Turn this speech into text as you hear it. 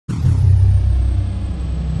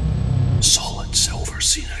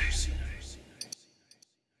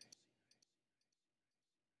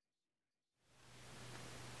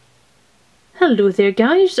Hello there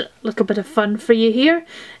guys, a little bit of fun for you here.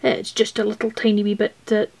 It's just a little tiny wee bit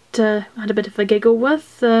that I had a bit of a giggle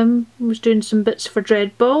with. I was doing some bits for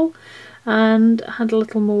Dreadball and I had a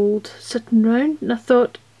little mould sitting round and I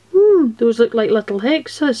thought, those look like little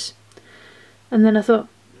hexes. And then I thought,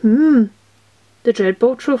 the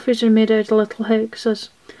Dreadball Trophies are made out of little hexes.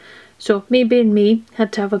 So maybe and me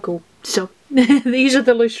had to have a go. So these are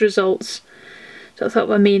the loose results. So I thought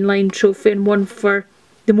my mainline trophy and one for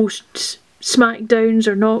the most smackdowns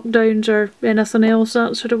or knockdowns or anything else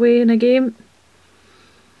that sort of way in a game,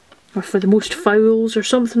 or for the most fouls or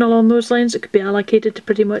something along those lines. It could be allocated to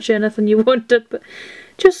pretty much anything you wanted, but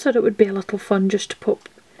just thought it would be a little fun just to pop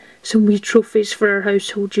some wee trophies for our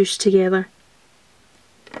household use together.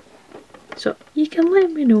 So you can let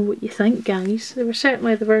me know what you think, guys. It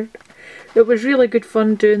was really good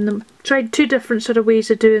fun doing them. Tried two different sort of ways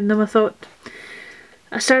of doing them.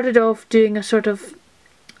 I started off doing a sort of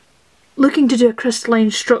looking to do a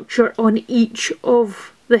crystalline structure on each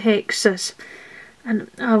of the hexes,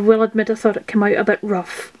 and I will admit I thought it came out a bit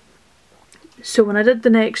rough. So when I did the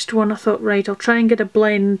next one I thought, right, I'll try and get a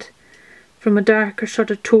blend from a darker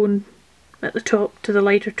sort of tone at the top to the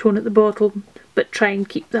lighter tone at the bottom, but try and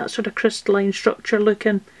keep that sort of crystalline structure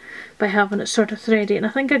looking by having it sort of thready. And I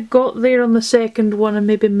think I got there on the second one and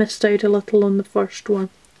maybe missed out a little on the first one.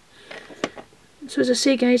 So as I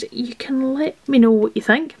say guys, you can let me know what you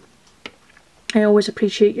think. I always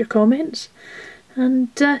appreciate your comments,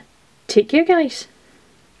 and take care guys.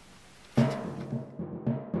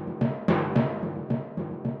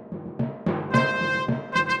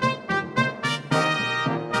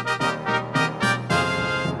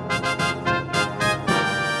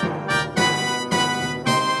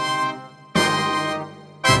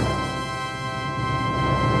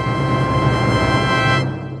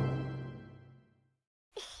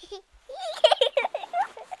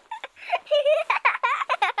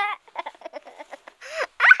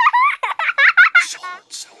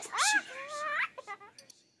 Silver Series.